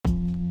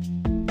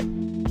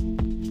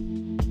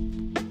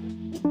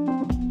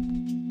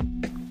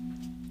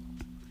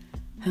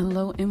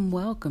Hello and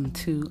welcome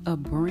to a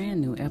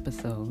brand new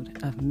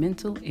episode of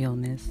Mental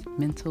Illness,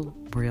 Mental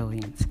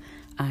Brilliance.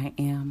 I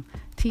am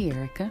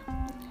Tierica,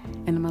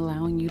 and I'm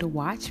allowing you to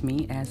watch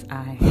me as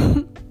I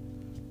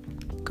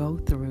go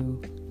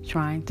through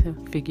trying to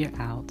figure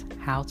out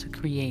how to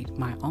create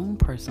my own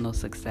personal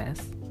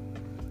success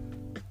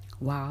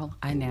while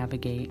I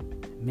navigate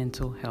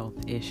mental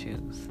health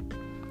issues.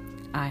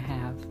 I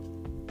have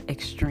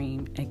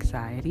extreme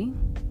anxiety,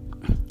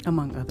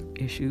 among other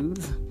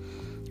issues,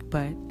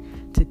 but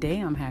today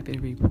I'm happy to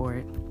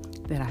report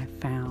that I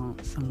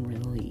found some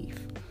relief.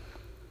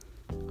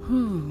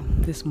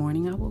 This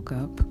morning I woke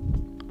up,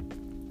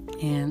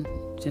 and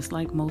just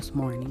like most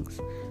mornings,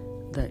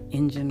 the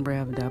engine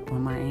revved up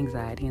on my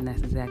anxiety, and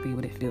that's exactly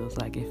what it feels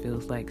like. It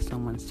feels like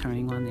someone's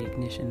turning on the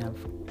ignition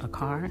of a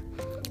car.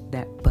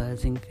 That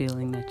buzzing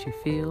feeling that you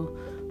feel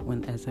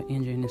when as the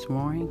engine is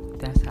roaring,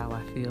 that's how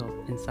I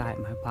feel inside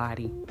my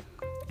body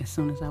as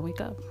soon as I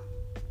wake up.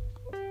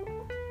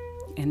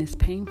 And it's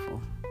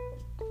painful.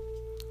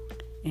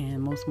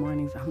 And most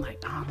mornings I'm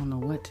like, I don't know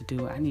what to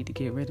do. I need to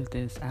get rid of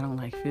this. I don't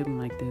like feeling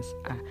like this.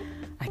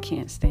 I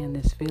can't stand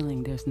this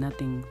feeling. There's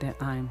nothing that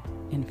I'm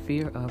in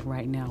fear of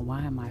right now.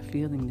 Why am I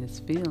feeling this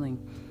feeling?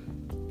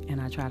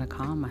 And I try to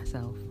calm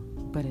myself,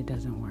 but it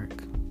doesn't work.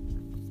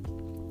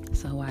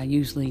 So I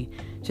usually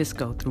just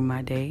go through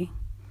my day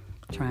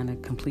trying to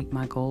complete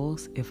my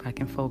goals. If I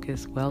can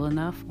focus well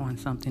enough on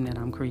something that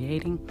I'm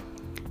creating,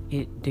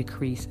 it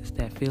decreases.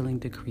 That feeling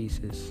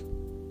decreases.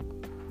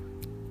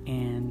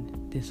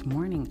 And this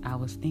morning I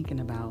was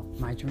thinking about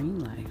my dream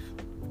life.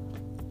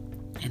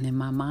 And in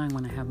my mind,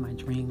 when I have my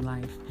dream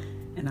life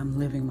and I'm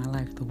living my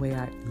life the way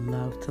I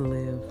love to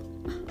live,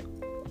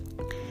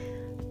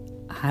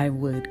 I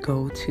would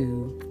go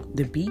to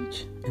the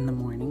beach in the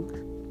morning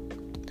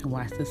to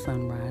watch the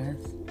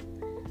sunrise.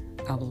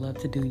 I would love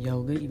to do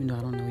yoga, even though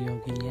I don't know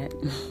yoga yet.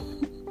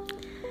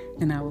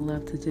 And I would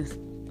love to just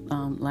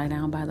lie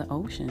down by the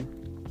ocean,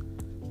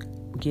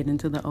 get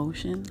into the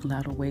ocean,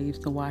 allow the waves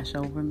to wash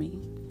over me,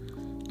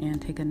 and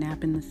take a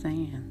nap in the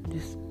sand.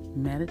 Just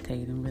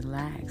meditate and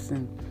relax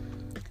and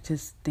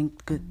just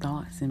think good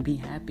thoughts and be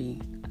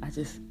happy. I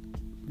just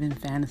been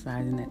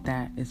fantasizing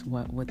that is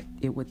what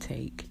it would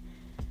take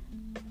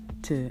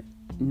to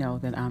know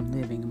that I'm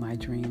living my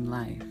dream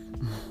life.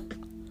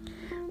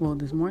 Well,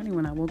 this morning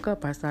when I woke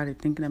up, I started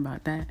thinking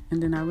about that,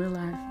 and then I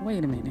realized,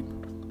 wait a minute.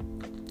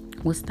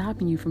 What's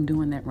stopping you from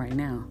doing that right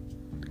now?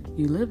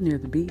 You live near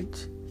the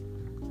beach.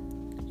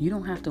 You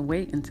don't have to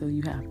wait until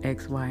you have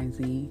X, Y, and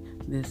Z,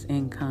 this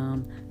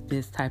income,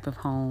 this type of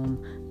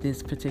home,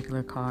 this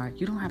particular car.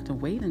 You don't have to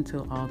wait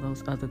until all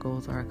those other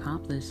goals are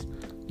accomplished.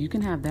 You can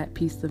have that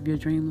piece of your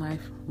dream life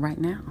right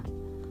now.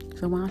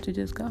 So why don't you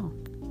just go?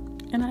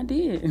 And I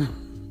did.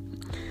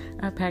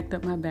 I packed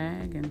up my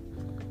bag and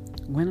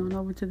went on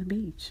over to the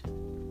beach.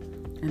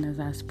 And as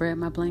I spread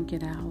my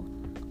blanket out,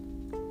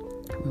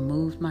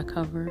 removed my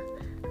cover,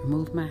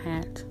 removed my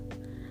hat,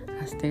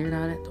 I stared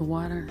out at the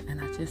water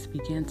and I just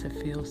began to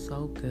feel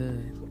so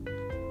good.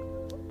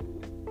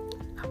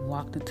 I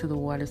walked up to the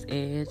water's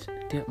edge,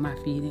 dipped my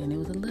feet in. It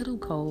was a little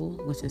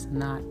cold, which is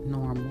not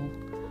normal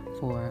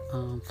for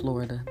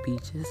Florida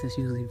beaches. It's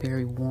usually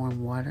very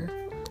warm water.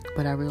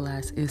 But I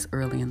realized it's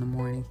early in the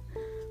morning.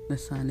 The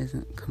sun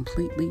isn't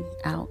completely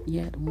out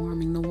yet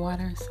warming the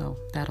water, so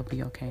that'll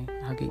be okay.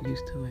 I'll get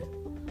used to it.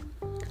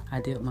 I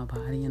dipped my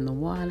body in the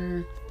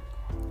water.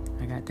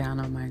 I got down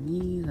on my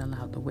knees,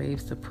 allowed the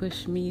waves to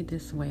push me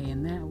this way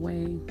and that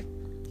way,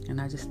 and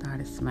I just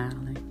started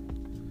smiling.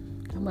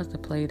 I must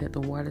have played at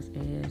the water's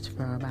edge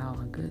for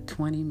about a good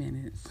 20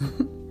 minutes.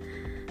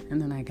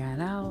 And then I got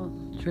out,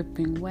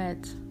 dripping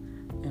wet,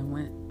 and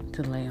went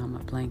to lay on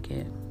my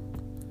blanket.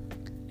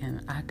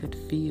 And I could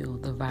feel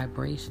the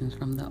vibrations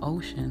from the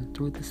ocean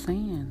through the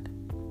sand.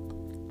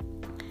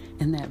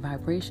 And that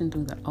vibration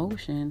through the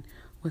ocean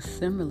was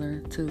similar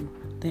to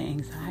the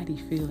anxiety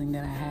feeling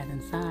that I had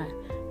inside.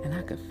 And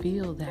I could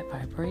feel that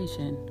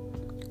vibration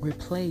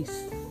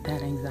replace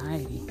that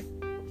anxiety.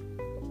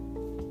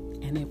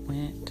 And it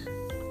went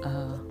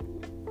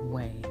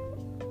away.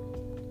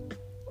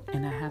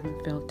 And I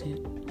haven't felt it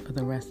for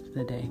the rest of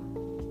the day.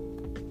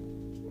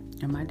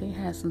 And my day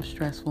had some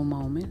stressful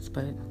moments,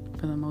 but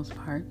for the most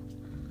part,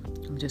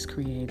 I'm just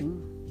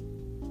creating.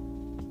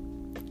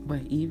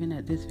 But even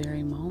at this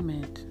very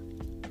moment,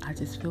 I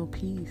just feel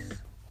peace.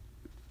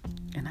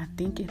 And I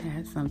think it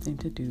had something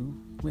to do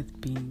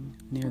with being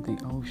near the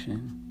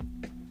ocean.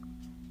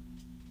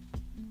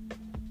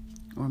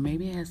 Or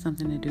maybe it has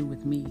something to do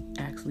with me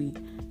actually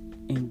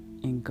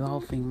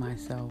engulfing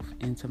myself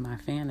into my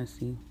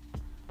fantasy,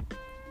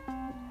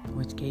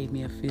 which gave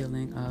me a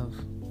feeling of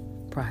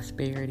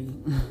prosperity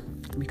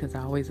because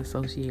I always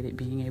associated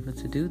being able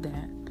to do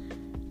that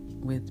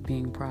with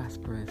being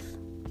prosperous.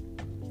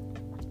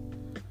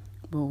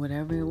 But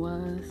whatever it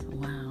was,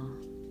 wow,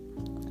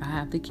 I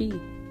have the key.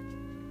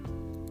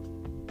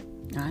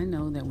 I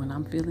know that when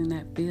I'm feeling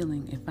that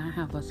feeling, if I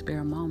have a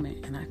spare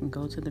moment and I can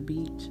go to the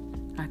beach,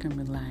 I can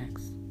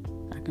relax,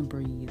 I can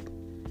breathe,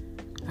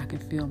 I can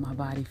feel my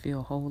body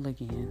feel whole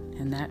again,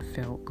 and that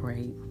felt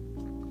great.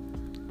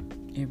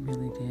 It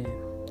really did.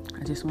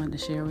 I just wanted to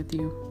share with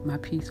you my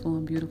peaceful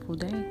and beautiful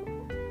day.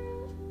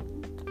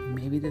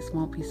 Maybe this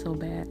won't be so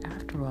bad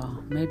after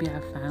all. Maybe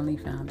I finally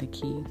found the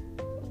key.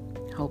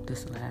 Hope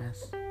this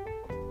lasts.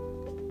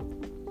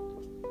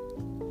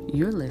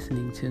 You're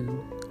listening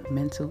to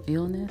Mental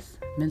Illness,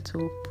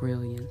 Mental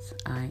Brilliance.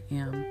 I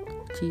am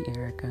T.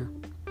 Erica.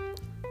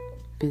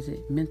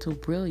 Visit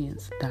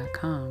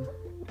mentalbrilliance.com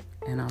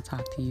and I'll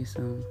talk to you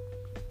soon.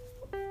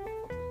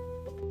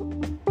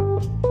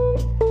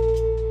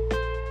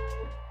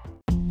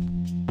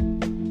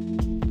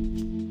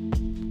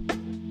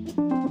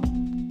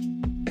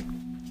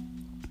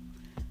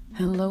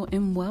 Hello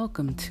and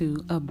welcome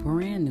to a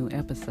brand new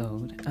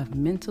episode of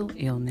Mental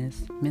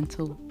Illness,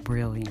 Mental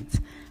Brilliance.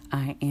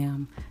 I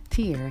am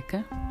T.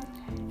 Erica,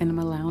 and I'm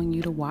allowing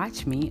you to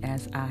watch me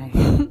as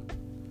I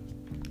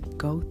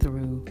go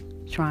through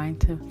trying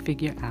to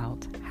figure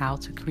out how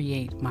to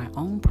create my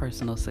own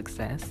personal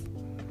success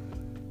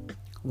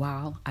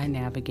while I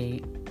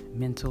navigate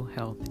mental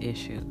health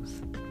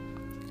issues.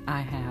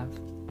 I have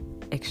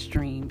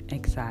extreme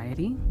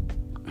anxiety,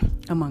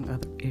 among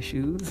other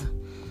issues,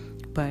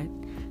 but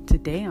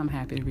today I'm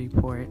happy to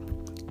report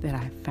that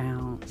I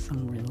found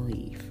some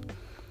relief.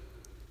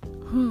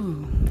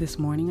 This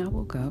morning I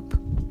woke up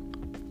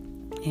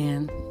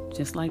and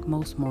just like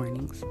most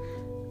mornings,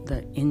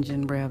 the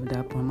engine revved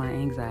up on my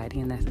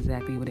anxiety, and that's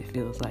exactly what it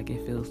feels like.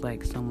 It feels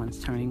like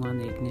someone's turning on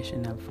the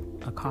ignition of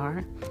a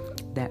car.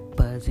 That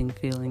buzzing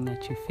feeling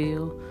that you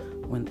feel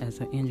when as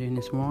the engine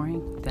is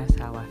roaring, that's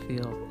how I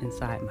feel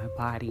inside my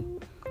body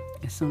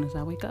as soon as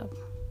I wake up.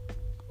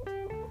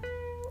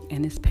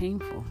 And it's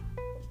painful.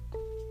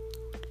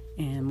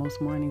 And most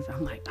mornings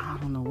I'm like, I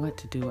don't know what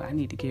to do. I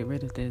need to get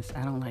rid of this.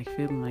 I don't like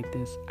feeling like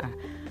this.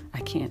 I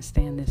can't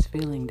stand this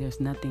feeling. There's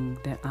nothing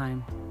that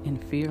I'm in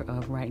fear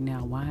of right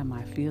now. Why am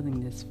I feeling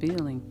this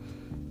feeling?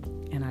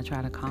 And I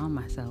try to calm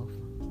myself,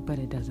 but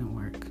it doesn't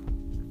work.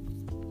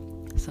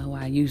 So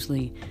I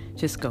usually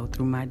just go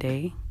through my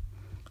day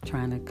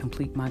trying to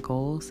complete my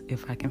goals.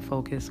 If I can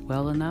focus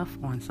well enough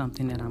on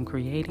something that I'm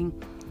creating,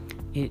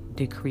 it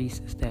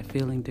decreases. That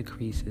feeling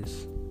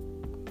decreases.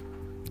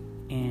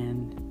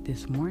 And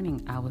this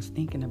morning I was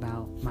thinking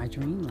about my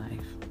dream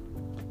life.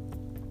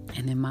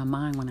 And in my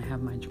mind, when I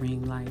have my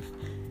dream life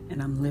and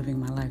I'm living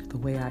my life the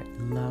way I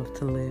love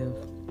to live,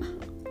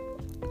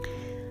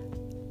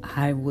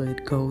 I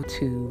would go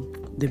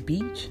to the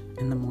beach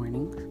in the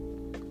morning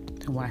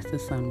to watch the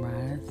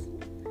sunrise.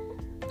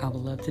 I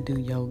would love to do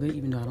yoga,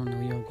 even though I don't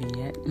know yoga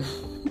yet.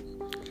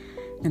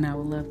 And I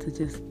would love to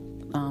just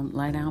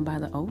lie down by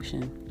the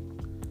ocean,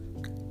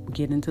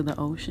 get into the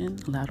ocean,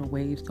 allow the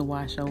waves to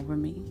wash over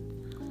me,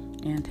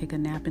 and take a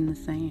nap in the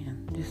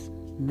sand. Just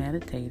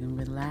meditate and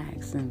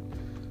relax and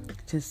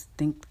just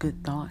think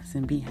good thoughts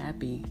and be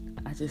happy.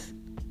 I just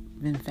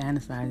been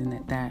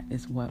fantasizing that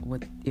is what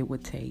it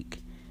would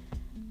take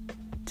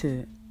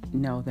to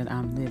know that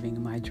I'm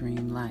living my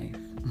dream life.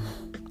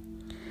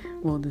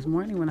 Well, this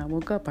morning when I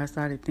woke up, I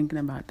started thinking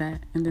about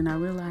that, and then I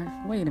realized,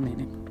 wait a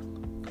minute.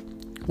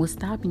 What's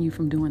stopping you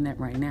from doing that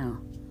right now?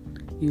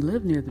 You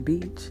live near the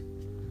beach.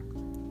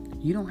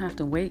 You don't have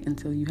to wait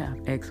until you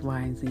have X, Y,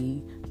 and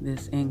Z,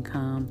 this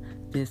income,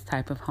 this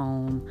type of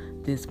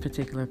home, this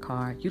particular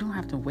car. You don't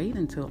have to wait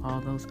until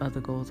all those other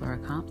goals are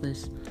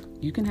accomplished.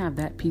 You can have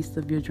that piece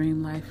of your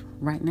dream life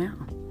right now.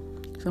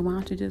 So why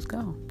don't you just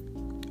go?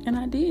 And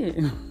I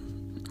did.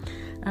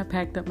 I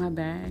packed up my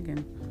bag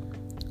and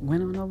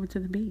went on over to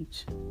the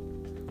beach.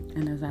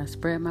 And as I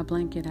spread my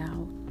blanket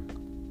out,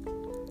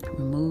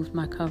 removed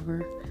my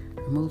cover,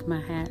 removed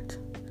my hat,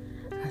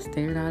 I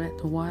stared out at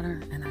the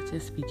water and I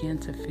just began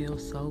to feel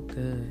so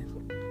good.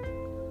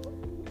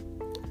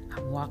 I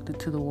walked up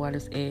to the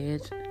water's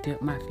edge,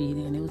 dipped my feet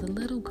in. It was a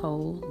little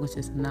cold, which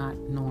is not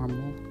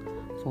normal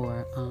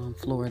for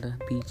Florida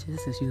beaches.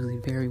 It's usually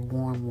very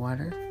warm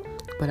water.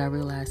 But I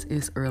realized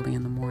it's early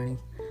in the morning.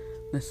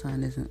 The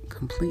sun isn't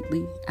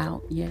completely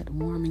out yet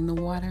warming the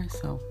water,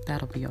 so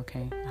that'll be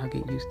okay. I'll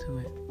get used to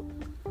it.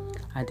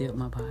 I dipped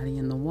my body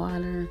in the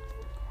water.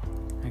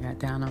 I got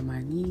down on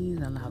my knees,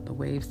 allowed the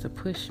waves to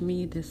push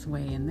me this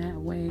way and that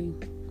way,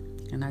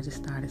 and I just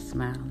started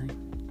smiling.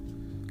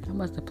 I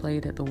must have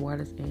played at the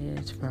water's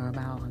edge for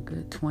about a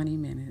good 20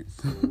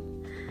 minutes.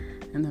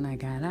 And then I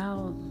got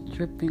out,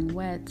 dripping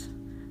wet,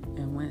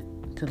 and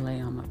went to lay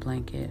on my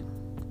blanket.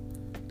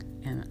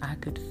 And I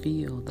could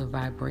feel the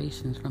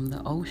vibrations from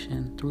the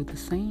ocean through the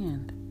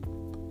sand.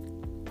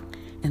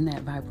 And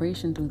that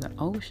vibration through the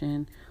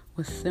ocean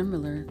was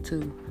similar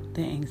to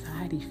the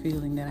anxiety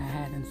feeling that I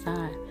had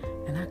inside.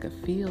 And I could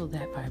feel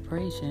that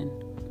vibration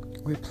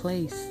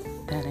replace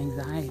that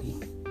anxiety.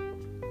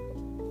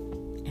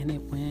 And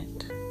it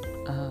went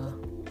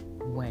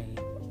away.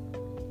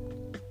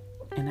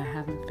 And I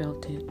haven't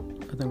felt it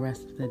for the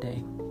rest of the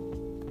day.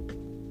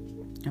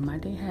 And my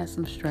day had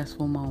some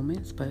stressful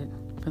moments, but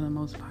for the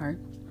most part,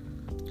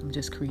 I'm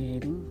just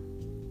creating.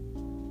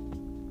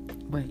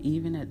 But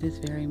even at this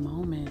very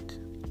moment,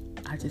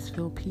 I just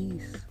feel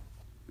peace.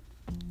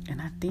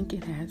 And I think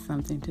it had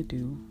something to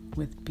do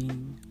with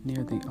being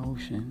near the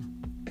ocean.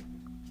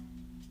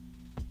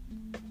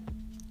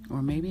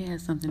 Or maybe it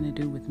has something to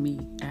do with me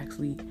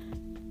actually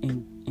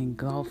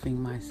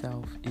engulfing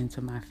myself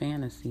into my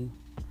fantasy,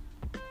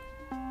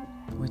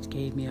 which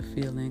gave me a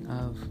feeling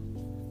of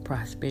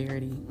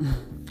prosperity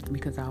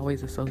because I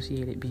always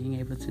associated being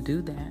able to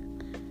do that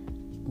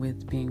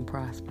with being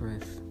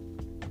prosperous.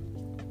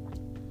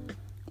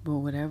 But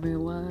whatever it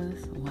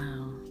was,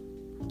 wow,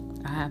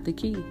 I have the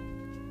key.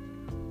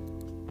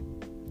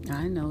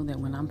 I know that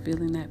when I'm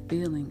feeling that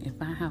feeling,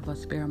 if I have a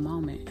spare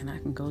moment and I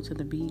can go to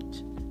the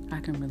beach, I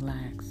can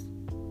relax,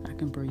 I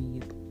can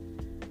breathe,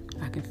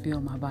 I can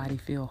feel my body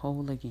feel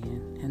whole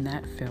again, and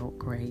that felt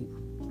great.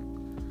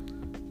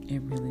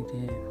 It really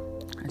did.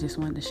 I just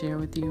wanted to share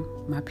with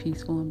you my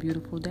peaceful and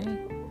beautiful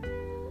day.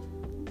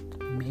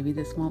 Maybe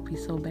this won't be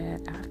so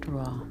bad after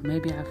all.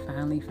 Maybe I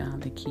finally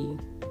found the key.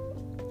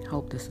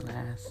 Hope this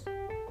lasts.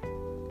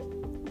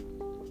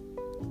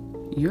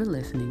 You're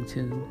listening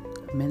to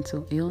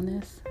Mental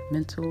Illness,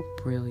 Mental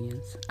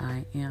Brilliance.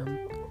 I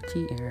am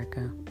T.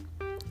 Erica.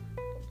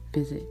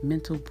 Visit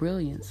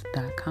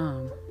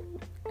mentalbrilliance.com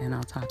and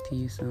I'll talk to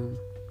you soon.